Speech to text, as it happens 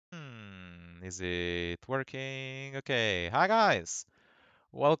Is it working? Okay. Hi guys.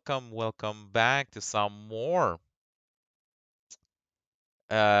 Welcome back to some more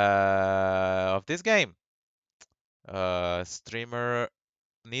of this game. Streamer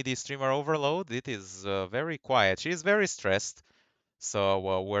needy streamer overload. It is very quiet. She is very stressed.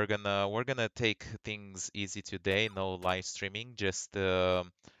 So we're gonna take things easy today. No live streaming. Just I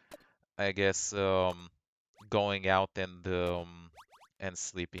guess going out and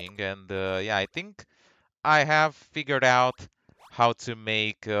sleeping. And yeah, I think I have figured out how to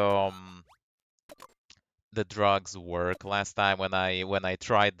make the drugs work. Last time when I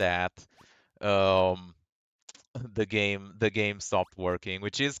tried that, um, the game stopped working,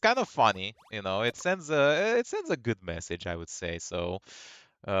 which is kind of funny. It sends a good message, I would say. So,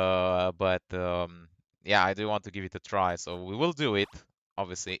 but yeah, I do want to give it a try. So we will do it,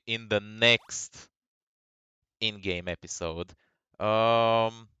 obviously, in the next in-game episode.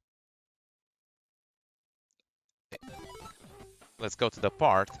 Um, let's go to the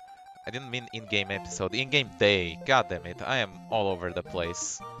part. I didn't mean in-game episode, in-game day. God damn it, I am all over the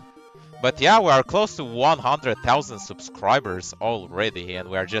place. But yeah, we are close to 100,000 subscribers already, and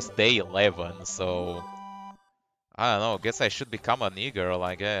we are just day 11, so... I don't know, guess I should become an e-girl,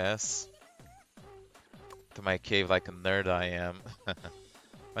 I guess. To my cave like a nerd I am.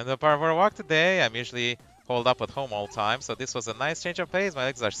 When the part for a walk today, I'm usually holed up at home all the time, so this was a nice change of pace. My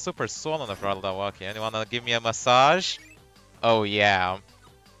legs are super swollen after all that walking. Anyone wanna give me a massage? Oh yeah.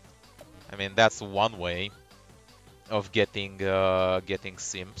 I mean, that's one way of getting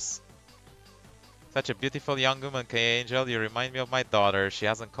simps. Such a beautiful young woman, K-Angel. You remind me of my daughter. She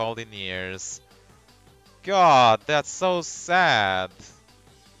hasn't called in years. God, that's so sad.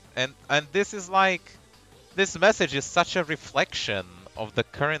 And this is like, this message is such a reflection of the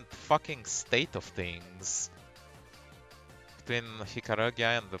current fucking state of things. Between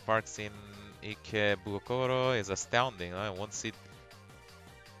Hikaragia and the parks in Ikebukuro is astounding. I won't see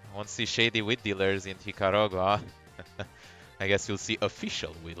shady weed dealers in Hikaraga. I guess you'll see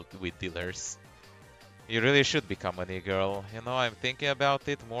official weed dealers. You really should become an e-girl. You know, I'm thinking about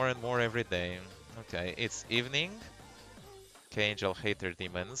it more and more every day. Okay, it's evening. K-Angel hater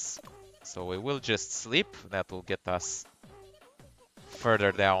demons. So we will just sleep. That will get us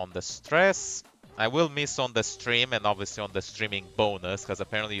further down the stress. I will miss on the stream and obviously on the streaming bonus, because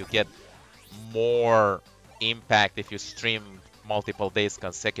apparently you get more impact if you stream multiple days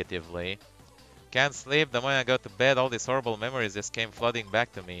consecutively. Can't sleep. The moment I go to bed, all these horrible memories just came flooding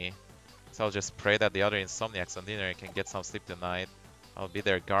back to me. So I'll just pray that the other insomniacs on dinner can get some sleep tonight. I'll be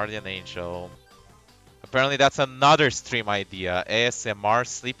their guardian angel. Apparently that's another stream idea. ASMR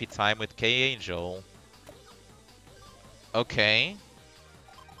sleepy time with K-Angel. Okay.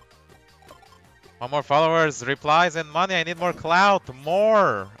 One more followers, replies, and money. I need more clout.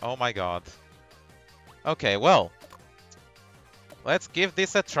 More! Oh my god. Okay, well. Let's give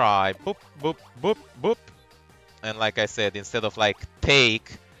this a try. Boop, boop, boop, boop. And like I said, instead of like take,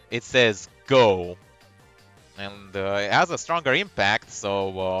 it says go. And it has a stronger impact,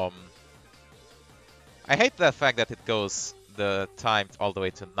 so I hate the fact that it goes the time all the way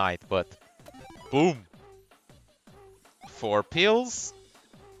to night, but boom! 4 pills.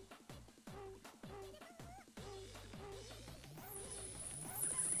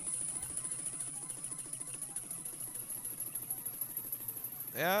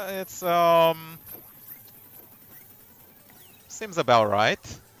 Yeah, it's seems about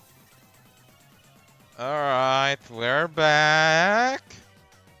right. Alright, we're back.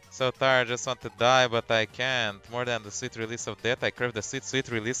 So tired, just want to die, but I can't. More than the sweet release of death, I crave the sweet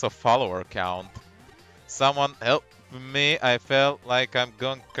release of follower count. Someone help me, I felt like I'm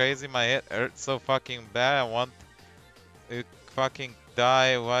going crazy, my head hurts so fucking bad, I want to fucking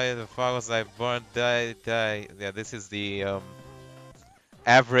die, why the fuck was I born? Die. Yeah, this is the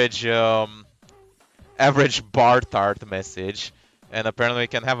average average bar tart message. And apparently we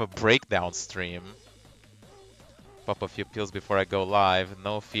can have a breakdown stream. Pop a few pills before I go live.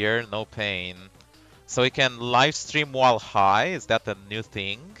 No fear, no pain. So we can live stream while high? Is that a new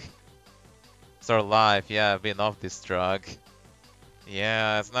thing? Start live. Yeah, I've been off this drug.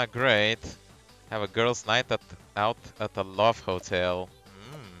 Yeah, it's not great. Have a girls' night out at a love hotel.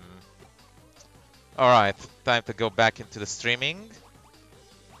 Alright, time to go back into the streaming.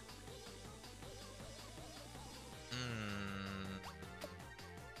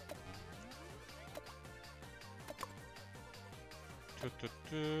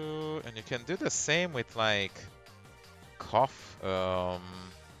 And you can do the same with like cough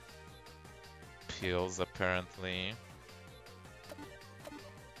pills apparently.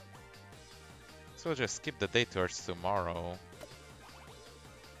 So we'll just skip the day towards tomorrow.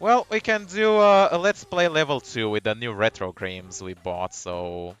 Well, we can do a Let's Play level 2 with the new retro games we bought,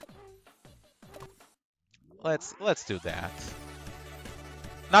 so let's do that.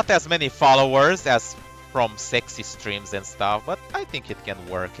 Not as many followers as from sexy streams and stuff, but I think it can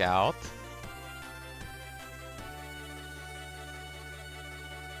work out.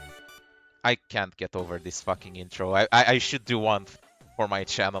 I can't get over this fucking intro. I should do one for my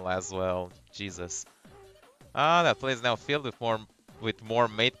channel as well. Jesus. Ah, that place is now filled with more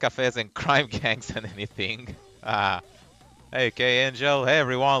maid cafes and crime gangs than anything. Ah. Hey, Angel. Hey,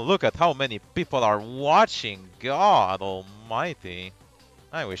 everyone. Look at how many people are watching. God almighty.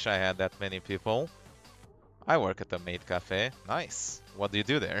 I wish I had that many people. I work at the maid cafe. Nice. What do you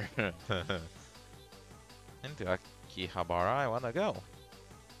do there? Into Akihabara, I wanna go.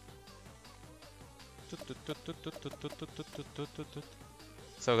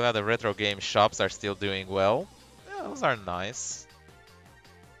 So glad the retro game shops are still doing well. Yeah, those are nice.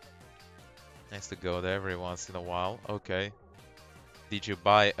 Nice to go there every once in a while. Okay. Did you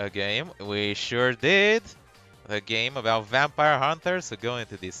buy a game? We sure did. A game about vampire hunters who go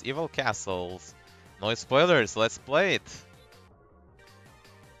into these evil castles. No spoilers, let's play it.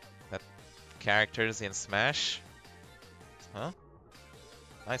 That characters in Smash. Huh?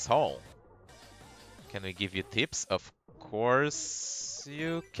 Nice haul. Can we give you tips? Of course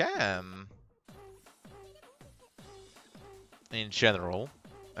you can. In general,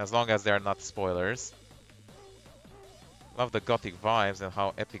 as long as they are not spoilers. Love the gothic vibes and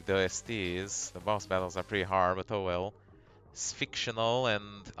how epic the OST is. The boss battles are pretty hard, but oh well. It's fictional and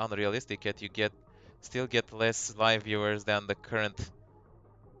unrealistic, yet you still get less live viewers than the current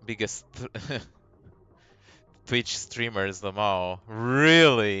biggest Twitch streamers, Lamau.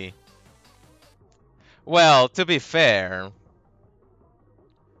 Really? Well, to be fair,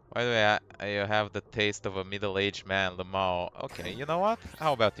 why do you have the taste of a middle-aged man, Lamau? Okay, you know what?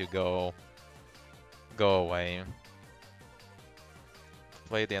 How about you go away?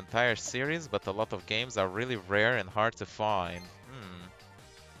 Play the entire series, but a lot of games are really rare and hard to find.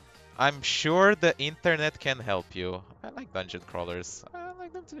 I'm sure the internet can help you. I like dungeon crawlers. I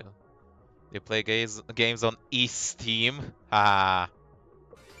like them too. You play games on Steam? Ah.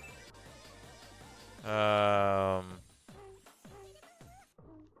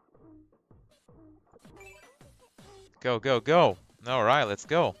 Go. Alright, let's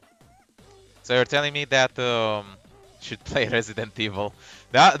go. So you're telling me that should play Resident Evil.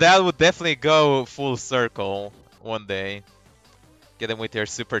 That would definitely go full circle one day. Get them with your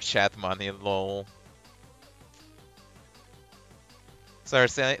super chat money, lol. So you're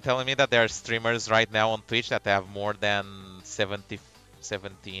telling me that there are streamers right now on Twitch that have more than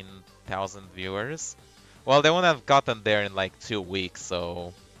 17,000 viewers? Well, they wouldn't have gotten there in like 2 weeks,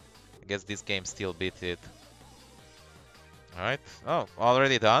 so I guess this game still beat it. Alright. Oh,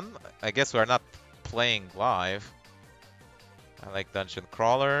 already done? I guess we're not playing live. I like dungeon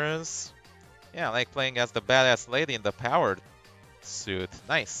crawlers. Yeah, I like playing as the badass lady in the powered suit.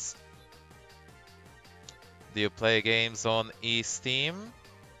 Nice. Do you play games on Steam?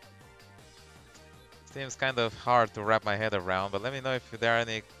 Steam's kind of hard to wrap my head around, but let me know if there are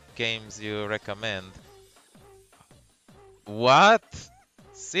any games you recommend. What?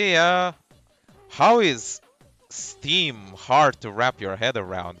 See ya! How is Steam hard to wrap your head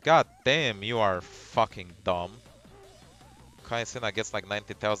around? God damn, you are fucking dumb. Kaisena gets like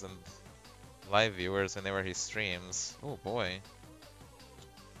 90,000 live viewers whenever he streams. Oh boy.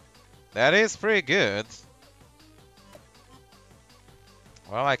 That is pretty good.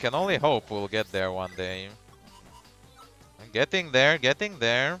 Well, I can only hope we'll get there one day. Getting there.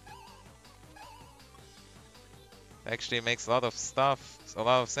 Actually makes a lot of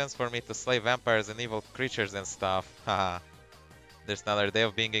sense for me to slay vampires and evil creatures and stuff. Haha. There's another day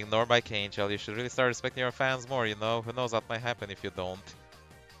of being ignored by Angel. You should really start respecting your fans more, you know? Who knows what might happen if you don't.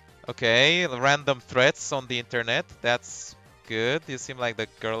 Okay, random threats on the internet. That's good. You seem like the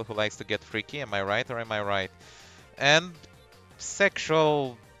girl who likes to get freaky. Am I right or am I right? And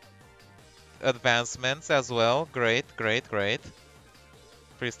sexual advancements as well. Great. Pretty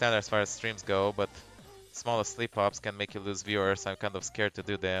standard as far as streams go, but smallest slip-ups can make you lose viewers. I'm kind of scared to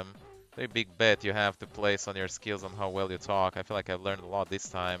do them. Very big bet you have to place on your skills on how well you talk. I feel like I've learned a lot this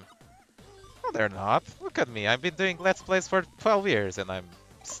time. No, they're not. Look at me. I've been doing Let's Plays for 12 years and I'm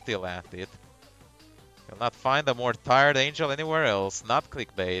still at it. You'll not find a more tired angel anywhere else. Not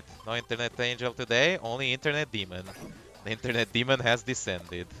clickbait. No internet angel today, only internet demon. The internet demon has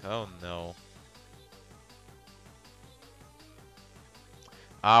descended. Oh no.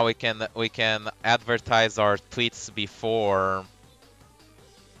 Ah, we can advertise our tweets before,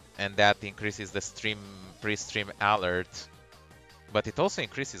 and that increases the pre-stream alert. But it also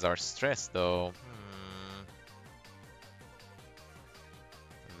increases our stress, though.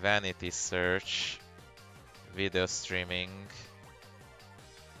 Vanity search. Video streaming.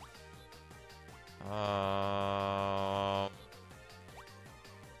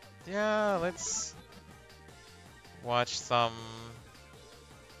 Yeah, let's watch some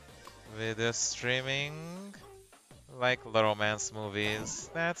video streaming. Like the romance movies.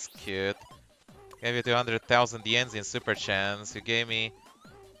 That's cute. Gave you 200,000 yens in super chance. You gave me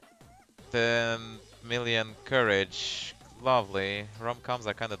 10 million courage. Lovely. Rom-coms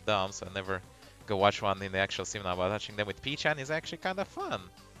are kind of dumb, so I never go watch one in the actual cinema, but watching them with P-chan is actually kind of fun.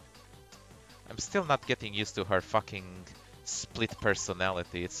 I'm still not getting used to her fucking split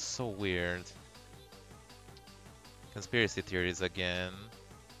personality. It's so weird. Conspiracy theories again.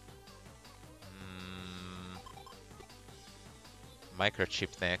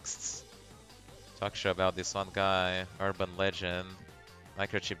 Microchip next. Talk show about this one guy. Urban legend.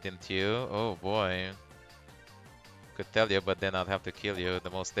 Microchip, didn't you? Oh boy. Could tell you, but then I'd have to kill you. The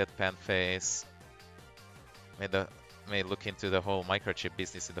most deadpan face. May look into the whole microchip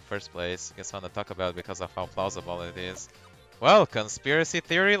business in the first place. Guess I want to talk about it because of how plausible it is. Well, conspiracy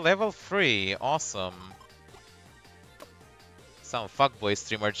theory level 3. Awesome. Some fuckboy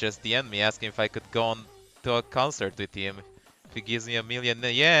streamer just DM'd me asking if I could go on to a concert with him. If he gives me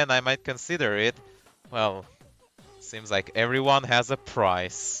 1,000,000 yen, I might consider it. Well, seems like everyone has a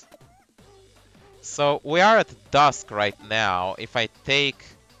price. So we are at dusk right now. If I take...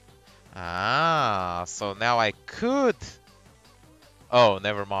 so now I could... Oh,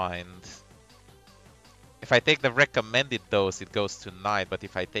 never mind. If I take the recommended dose, it goes to night. But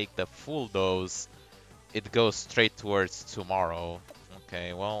if I take the full dose, it goes straight towards tomorrow.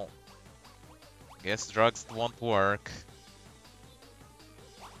 Okay, well... Guess drugs won't work.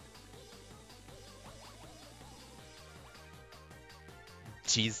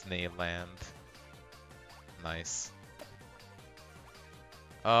 Disneyland. Nice.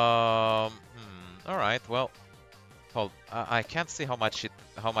 Alright, well, hold. I can't see how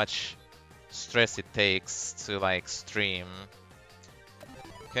much stress it takes to like stream.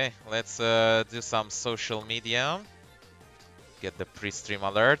 Okay, let's do some social media. Get the pre-stream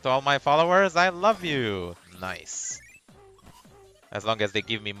alert. All my followers, I love you. Nice. As long as they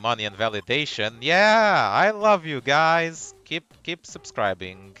give me money and validation. Yeah, I love you guys. Keep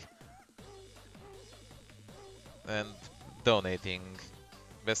subscribing. And donating.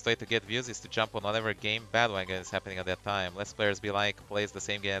 Best way to get views is to jump on whatever game bandwagon is happening at that time. Less players be like, plays the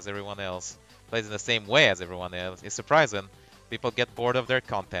same game as everyone else. Plays in the same way as everyone else. It's surprising. People get bored of their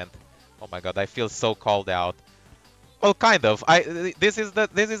content. Oh my god, I feel so called out. Well, kind of. This is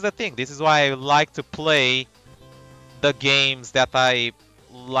the thing. This is why I like to play the games that I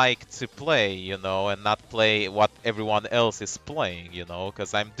like to play, you know, and not play what everyone else is playing, you know,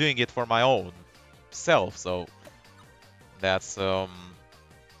 because I'm doing it for my own self, so that's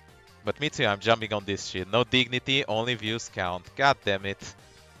but me too, I'm jumping on this shit. No dignity, only views count. God damn it.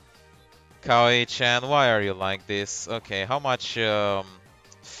 Kawaii-chan, why are you like this? Okay, how much that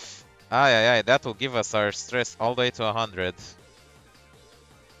will give us our stress all the way to 100.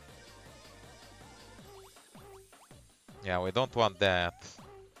 Yeah, we don't want that.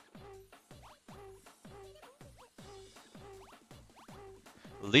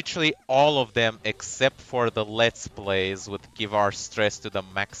 Literally all of them except for the Let's Plays would give our stress to the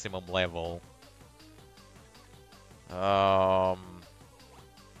maximum level.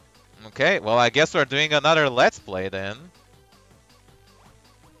 Okay, well I guess we're doing another Let's Play then.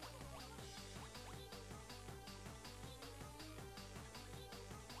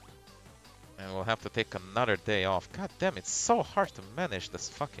 And we'll have to take another day off. God damn, it's so hard to manage this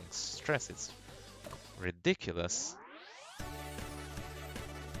fucking stress. It's ridiculous.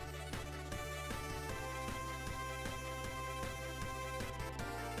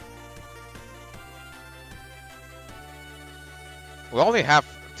 We only have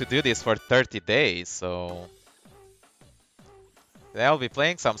to do this for 30 days, so... Then I'll be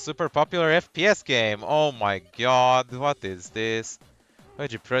playing some super popular FPS game. Oh my god, what is this?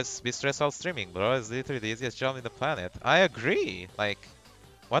 Why'd you be stressed while streaming, bro? It's literally the easiest job in the planet. I agree. Like,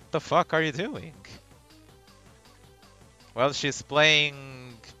 what the fuck are you doing? Well, she's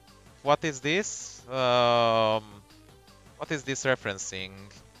playing... What is this? What is this referencing?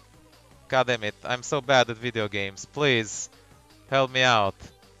 God damn it, I'm so bad at video games. Please, help me out.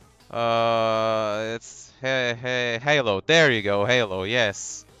 It's Halo. There you go, Halo,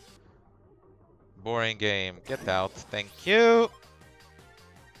 yes. Boring game. Get out. Thank you.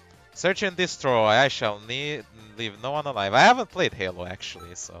 Search and destroy. I shall leave no one alive. I haven't played Halo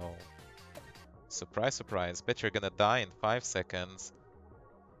actually, so Surprise, surprise. Bet you're gonna die in 5 seconds.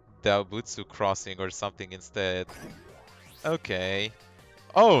 Daobutsu crossing or something instead. Okay.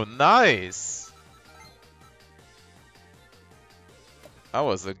 Oh, nice! That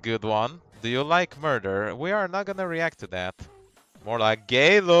was a good one. Do you like murder? We are not gonna react to that. More like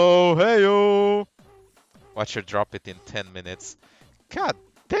Galo, heyo! Watch her drop it in 10 minutes. God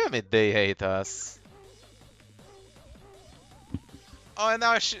damn it, they hate us. Oh, and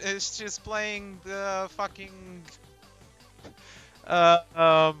now she's playing the fucking...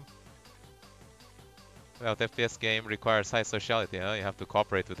 Well, the FPS game requires high sociality, huh? You have to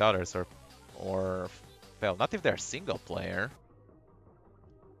cooperate with others or fail. Not if they're single player.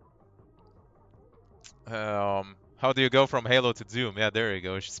 How do you go from Halo to Doom? Yeah, there you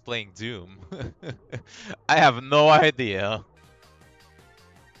go. She's playing Doom. I have no idea.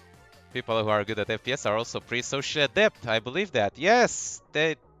 People who are good at FPS are also pretty socially adept. I believe that. Yes,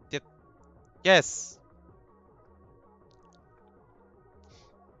 yes.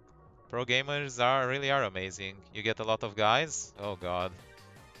 Pro gamers really are amazing. You get a lot of guys. Oh god.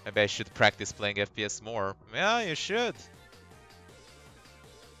 Maybe I should practice playing FPS more. Yeah, you should.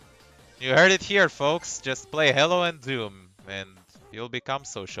 You heard it here, folks. Just play Halo and Doom, and you'll become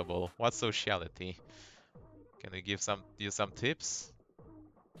sociable. What sociality? Can we give you some tips?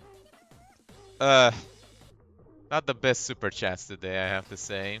 Not the best super chats today, I have to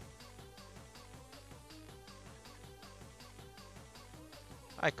say.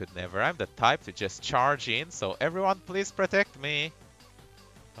 I could never. I'm the type to just charge in, so everyone please protect me.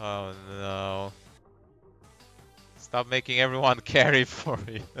 Oh no. Stop making everyone carry for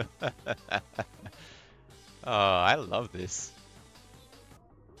you. Oh, I love this.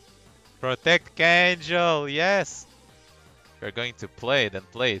 Protect Angel, yes! If you're going to play, then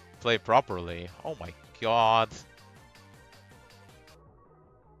play properly. Oh my god.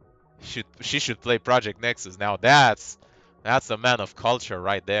 She should play Project Nexus. Now that's a man of culture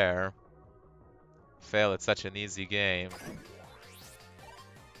right there. Fail at such an easy game.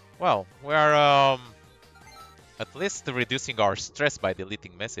 Well, we're at least reducing our stress by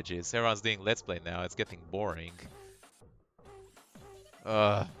deleting messages. Everyone's doing Let's Play now. It's getting boring.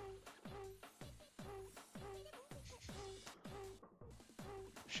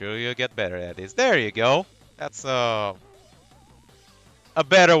 Sure, you get better at this. There you go. That's a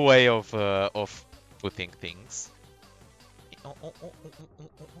better way of putting things.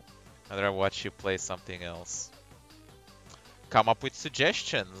 I'd rather watch you play something else. Come up with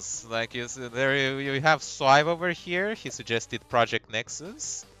suggestions. Like you have Swive over here. He suggested Project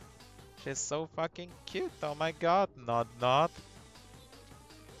Nexus. She's so fucking cute. Oh my god, not.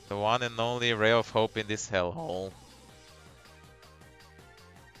 The one and only ray of hope in this hellhole.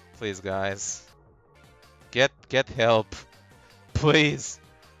 Please, guys. Get help. Please.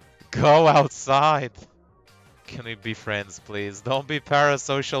 Go outside. Can we be friends, please? Don't be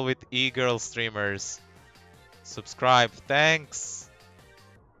parasocial with e-girl streamers. Subscribe. Thanks.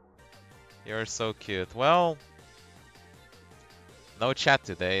 You're so cute. Well, no chat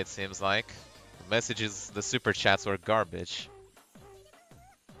today, it seems like. The messages, the super chats were garbage.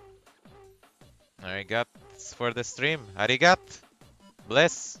 Arigat for the stream. Arigat.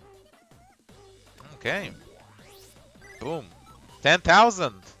 Bless. Okay. Boom.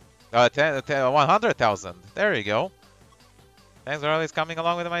 10,000. 100,000. There you go. Thanks for always coming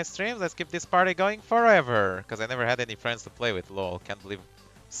along with my streams. Let's keep this party going forever. Because I never had any friends to play with. Lol. Can't believe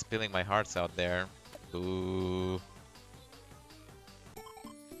spilling my hearts out there. Ooh.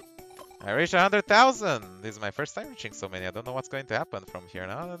 I reached 100,000. This is my first time reaching so many. I don't know what's going to happen from here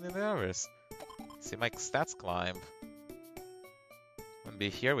now than in the others. See my stats climb. Wouldn't be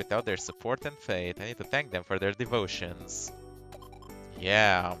here without their support and faith. I need to thank them for their devotions.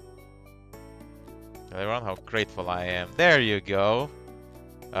 Yeah. Tell everyone how grateful I am. There you go.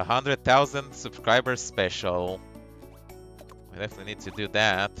 100,000 subscribers special. I definitely need to do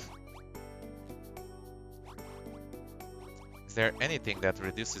that. Is there anything that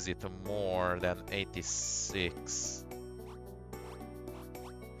reduces it to more than 86?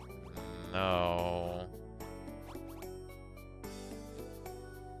 No.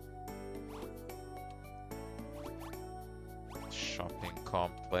 Shopping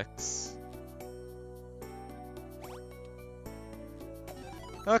complex.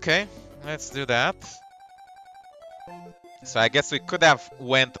 Okay, let's do that. So I guess we could have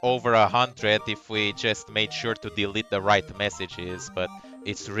went over 100 if we just made sure to delete the right messages, but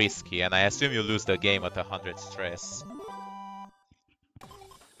it's risky, and I assume you lose the game at 100 stress.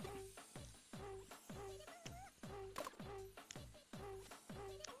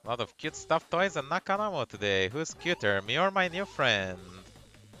 A lot of cute stuffed toys and Nakanamo today. Who's cuter, me or my new friend?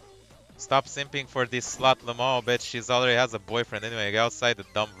 Stop simping for this slut Lamo. Bet she's already has a boyfriend anyway. Go outside the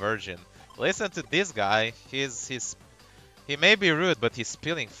dumb virgin. Listen to this guy. He may be rude, but he's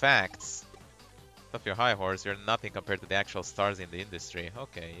spilling facts. Off your high horse, you're nothing compared to the actual stars in the industry.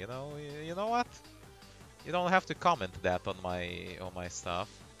 Okay, you know what? You don't have to comment that on my stuff.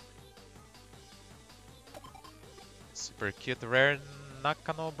 Super cute, rare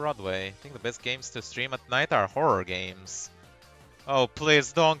Nakano Broadway. I think the best games to stream at night are horror games. Oh,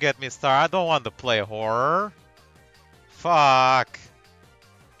 please don't get me started. I don't want to play horror. Fuck.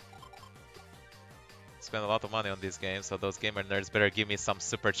 Spend a lot of money on this game, so those gamer nerds better give me some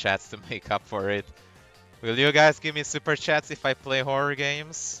super chats to make up for it. Will you guys give me super chats if I play horror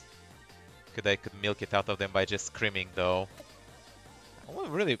games? I could milk it out of them by just screaming though. It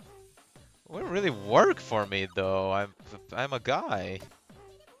wouldn't really work for me though. I'm a guy.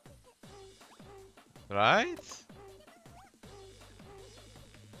 Right?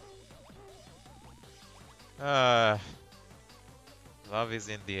 Love is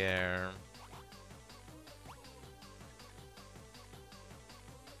in the air.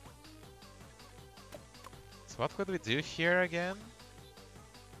 So what could we do here again?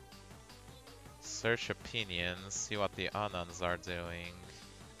 Search opinions, see what the Anans are doing.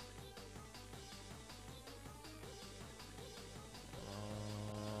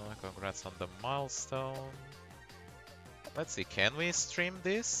 Congrats on the milestone. Let's see, can we stream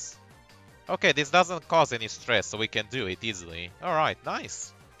this? Okay, this doesn't cause any stress, so we can do it easily. Alright,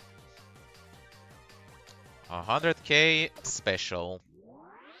 nice. 100k special.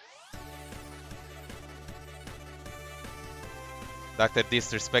 Dr.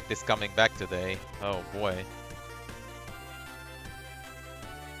 Disrespect is coming back today. Oh boy.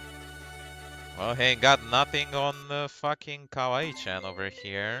 Well, he ain't got nothing on the fucking Kawaii-chan over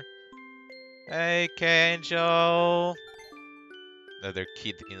here. Hey, K-Angel! Another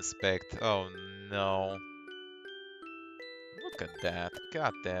kid inspect. Oh no. Look at that.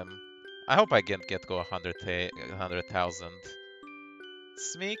 God damn. I hope I can get go 100,000.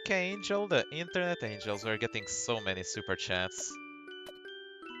 It's me, K-Angel, the internet angels. We're getting so many super chats.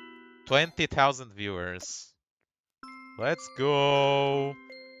 20,000 viewers. Let's go!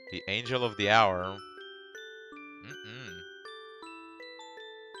 The angel of the hour.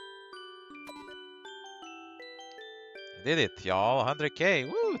 Did it, y'all. 100k.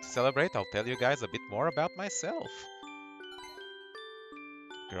 Woo! To celebrate, I'll tell you guys a bit more about myself.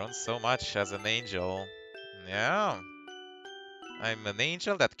 Grown so much as an angel. Yeah. I'm an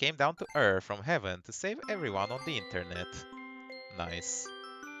angel that came down to earth from heaven to save everyone on the internet. Nice.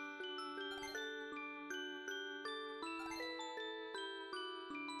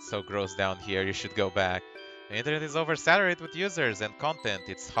 So gross down here, you should go back. The internet is oversaturated with users and content.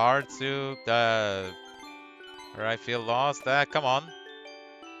 It's hard to... Or I feel lost. Come on.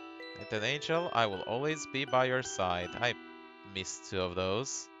 With an angel, I will always be by your side. I missed 2 of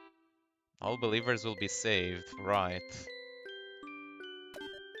those. All believers will be saved. Right.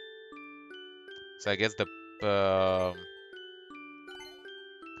 So I guess the...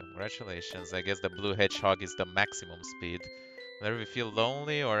 Congratulations. I guess the blue hedgehog is the maximum speed. Whenever you feel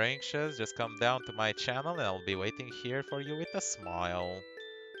lonely or anxious, just come down to my channel and I'll be waiting here for you with a smile.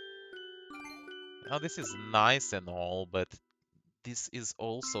 Now this is nice and all, but this is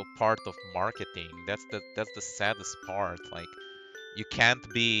also part of marketing. That's the saddest part. Like, you can't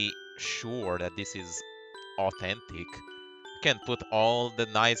be sure that this is authentic. You can put all the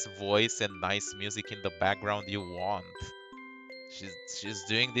nice voice and nice music in the background you want. She's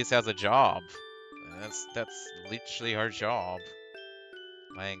doing this as a job. That's literally her job.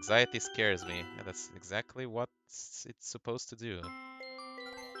 My anxiety scares me, and that's exactly what it's supposed to do.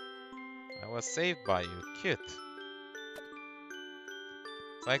 I was saved by you. Cute.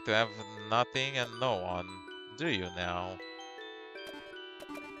 It's like to have nothing and no one. Do you now?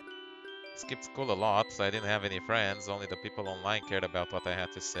 Skipped school a lot, so I didn't have any friends. Only the people online cared about what I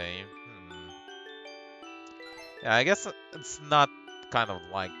had to say. Yeah, I guess it's not kind of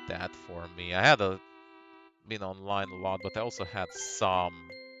like that for me. I had been online a lot, but I also had some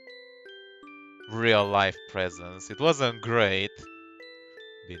real life presence. It wasn't great.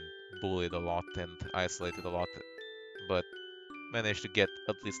 Been bullied a lot and isolated a lot, but managed to get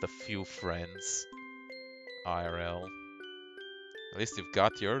at least a few friends. IRL. At least you've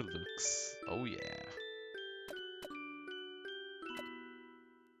got your looks. Oh yeah.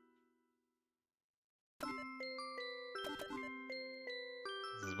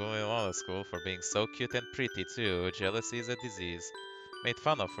 This is bullying a lot of school for being so cute and pretty too. Jealousy is a disease. Made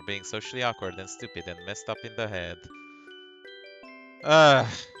fun of for being socially awkward and stupid and messed up in the head.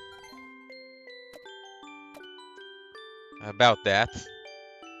 About that.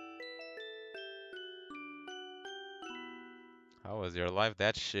 How was your life?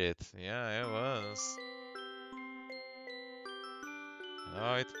 That shit. Yeah, it was. I know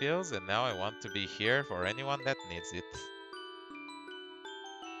how it feels, and now I want to be here for anyone that needs it.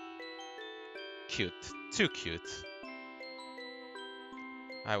 Cute. Too cute.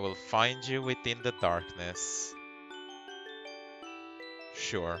 I will find you within the darkness.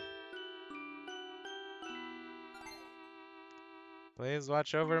 Sure. Please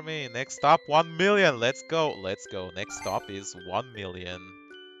watch over me. Next stop, 1 million. Let's go. Let's go. Next stop is 1 million.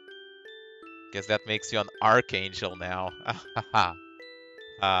 Guess that makes you an archangel now. Ha ha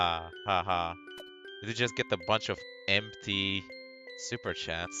ha ha. Did you just get a bunch of empty super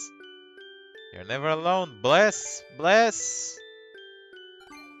chats? You're never alone. Bless. Bless.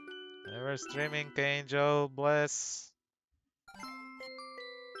 Never streaming, angel. Bless.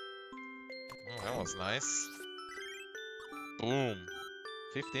 Oh, that was nice. Boom.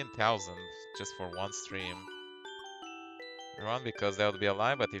 15,000 just for one stream. Run because that would be a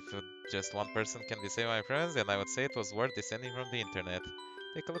lie, but if just one person can disable my presence, then I would say it was worth descending from the internet.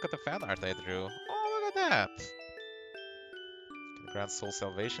 Take a look at the fan art I drew. Oh, look at that! Can grant soul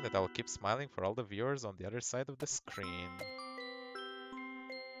salvation that I will keep smiling for all the viewers on the other side of the screen.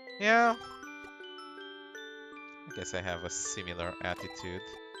 Yeah. I guess I have a similar attitude.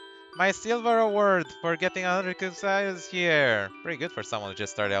 My silver award for getting 100 subscribers here. Pretty good for someone who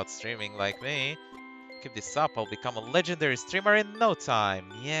just started out streaming like me. Keep this up, I'll become a legendary streamer in no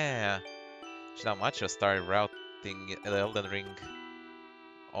time. Yeah. Not much, I started routing the Elden Ring.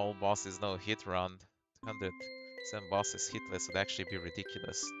 All bosses no hit run. 207 bosses hitless would actually be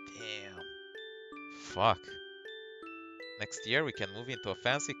ridiculous. Damn. Fuck. Next year we can move into a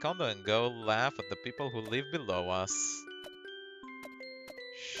fancy condo and go laugh at the people who live below us.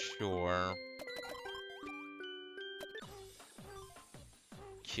 Sure.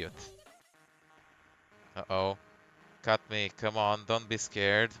 Cute. Uh-oh. Cut me. Come on, don't be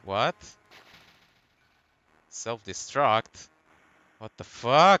scared. What? Self-destruct? What the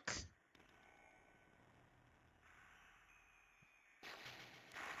fuck?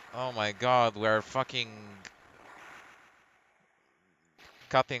 Oh my god, we're fucking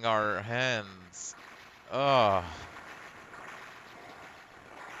cutting our hands. Ugh.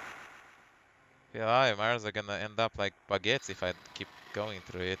 Yeah, Mars are gonna end up like baguettes if I keep going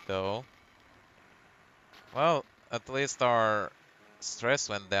through it though. Well, at least our stress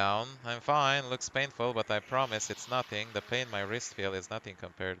went down. I'm fine, looks painful, but I promise it's nothing. The pain my wrist feel is nothing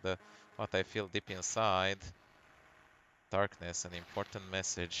compared to what I feel deep inside. Darkness, an important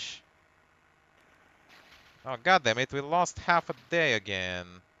message. Oh goddamn it, we lost half a day again.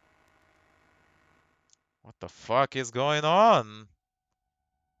 What the fuck is going on?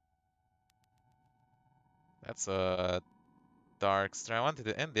 That's a dark stream. I wanted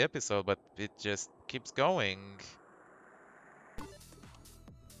to end the episode, but it just keeps going.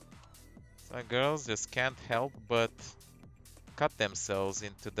 Some girls just can't help but cut themselves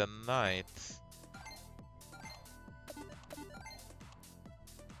into the night.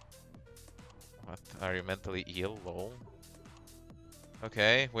 What? Are you mentally ill? Lol.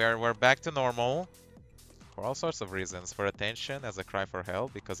 Okay, we're back to normal. For all sorts of reasons. For attention, as a cry for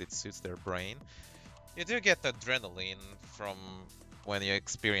help, because it suits their brain. You do get adrenaline from when you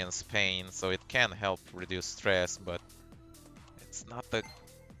experience pain, so it can help reduce stress, but it's not a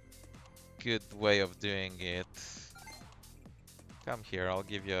good way of doing it. Come here, I'll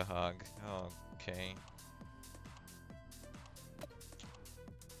give you a hug. Okay.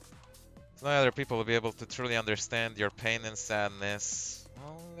 So no other people will be able to truly understand your pain and sadness.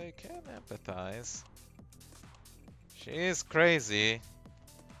 Well, they can empathize. She is crazy.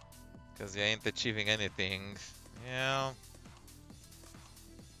 Because you ain't achieving anything. Yeah.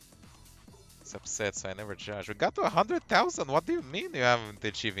 It's upset, so I never judge. We got to 100,000! What do you mean you haven't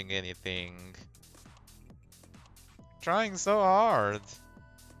achieving anything? Trying so hard.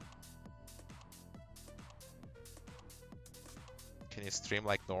 Can you stream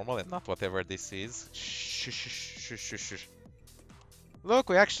like normal and not whatever this is? Shh, shh, shh, shh, shh, shh. Look,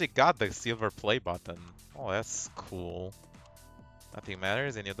 we actually got the silver play button. Oh, that's cool. Nothing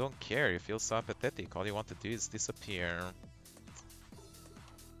matters and you don't care. You feel so apathetic. All you want to do is disappear.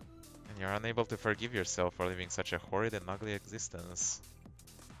 And you're unable to forgive yourself for living such a horrid and ugly existence.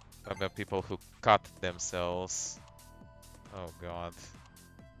 Talk about people who cut themselves. Oh god.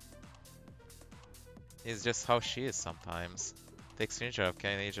 It's just how she is sometimes. Take screenshot of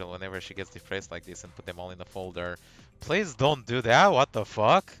OMGkawaiiAngel whenever she gets depressed like this and put them all in a folder. Please don't do that, what the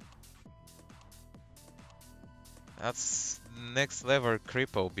fuck? That's next level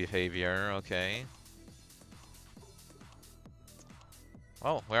creepo behavior, okay.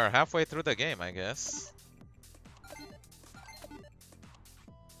 Well, we're halfway through the game, I guess.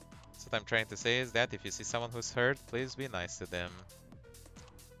 what I'm trying to say is that if you see someone who's hurt, please be nice to them.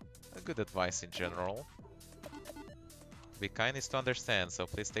 A good advice in general. Be kind is to understand, so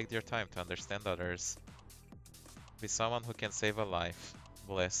please take your time to understand others. Be someone who can save a life.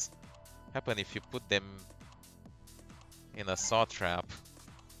 Bless. Happen if you put them in a saw trap.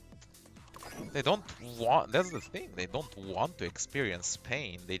 They don't want, that's the thing, they don't want to experience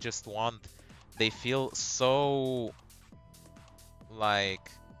pain. They just want, they feel so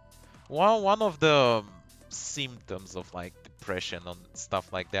like, well, one of the symptoms of like depression and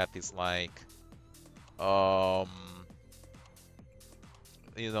stuff like that is like,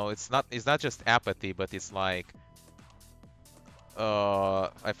 you know, it's not just apathy, but it's like,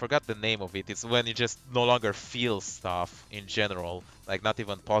 I forgot the name of it. It's when you just no longer feel stuff in general, like not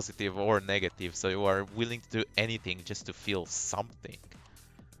even positive or negative, so you are willing to do anything just to feel something.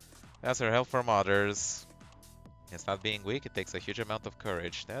 Ask for help from others. It's not being weak, it takes a huge amount of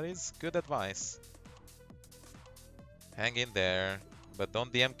courage. That is good advice. Hang in there, but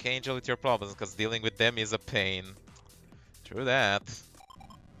don't DM Angel with your problems, because dealing with them is a pain. True that.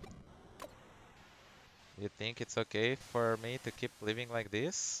 You think it's okay for me to keep living like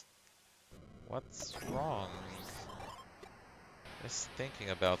this? What's wrong? Just thinking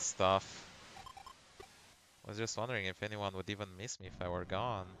about stuff. Was just wondering if anyone would even miss me if I were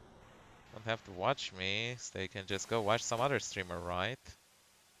gone. Don't have to watch me, so they can just go watch some other streamer, right?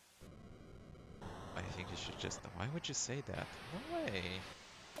 I think you should just... Why would you say that? No way.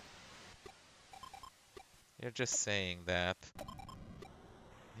 You're just saying that.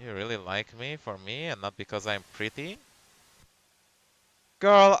 You really like me for me and not because I'm pretty?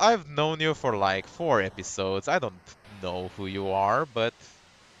 Girl, I've known you for like 4 episodes. I don't know who you are, but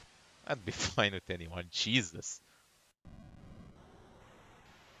I'd be fine with anyone. Jesus.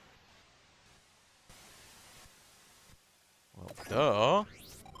 Well, duh.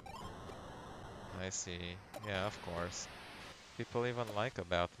 I see. Yeah, of course. People even like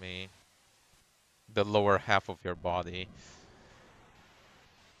about me. The lower half of your body.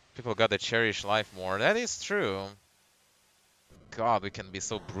 People gotta cherish life more. That is true. God, we can be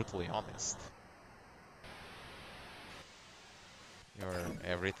so brutally honest. You're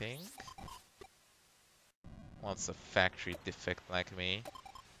everything. Wants a factory defect like me.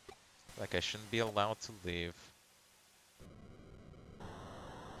 Like I shouldn't be allowed to live.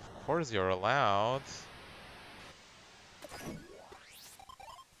 Of course you're allowed.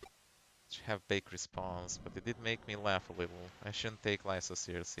 Have bake response, but it did make me laugh a little. I shouldn't take life so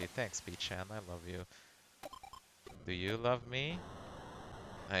seriously. Thanks, P-chan, I love you. Do you love me?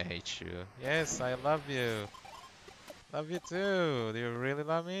 I hate you. Yes, I love you. Love you too. Do you really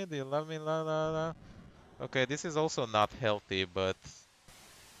love me? Do you love me? La la la. Okay, this is also not healthy, but...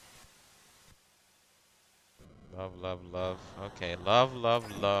 Love, love, love. Okay, love,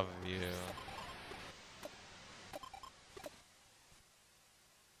 love, love you.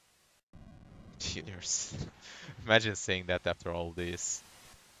 Juniors. Imagine saying that after all this.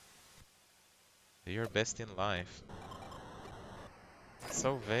 Do your best in life. It's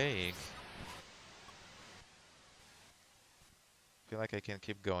so vague. I feel like I can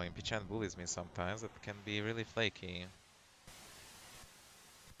keep going. Pichan bullies me sometimes. That can be really flaky.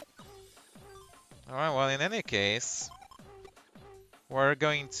 Alright, well, in any case, we're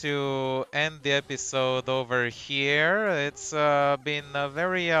going to end the episode over here. It's been a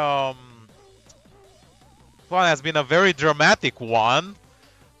very, well, it has been a very dramatic one.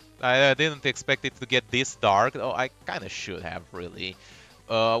 I didn't expect it to get this dark. Oh, I kind of should have, really.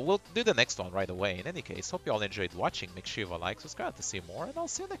 We'll do the next one right away. In any case, hope you all enjoyed watching. Make sure you like, subscribe to see more, and I'll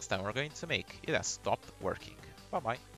see you next time. We're going to make It Has Stopped Working. Bye-bye.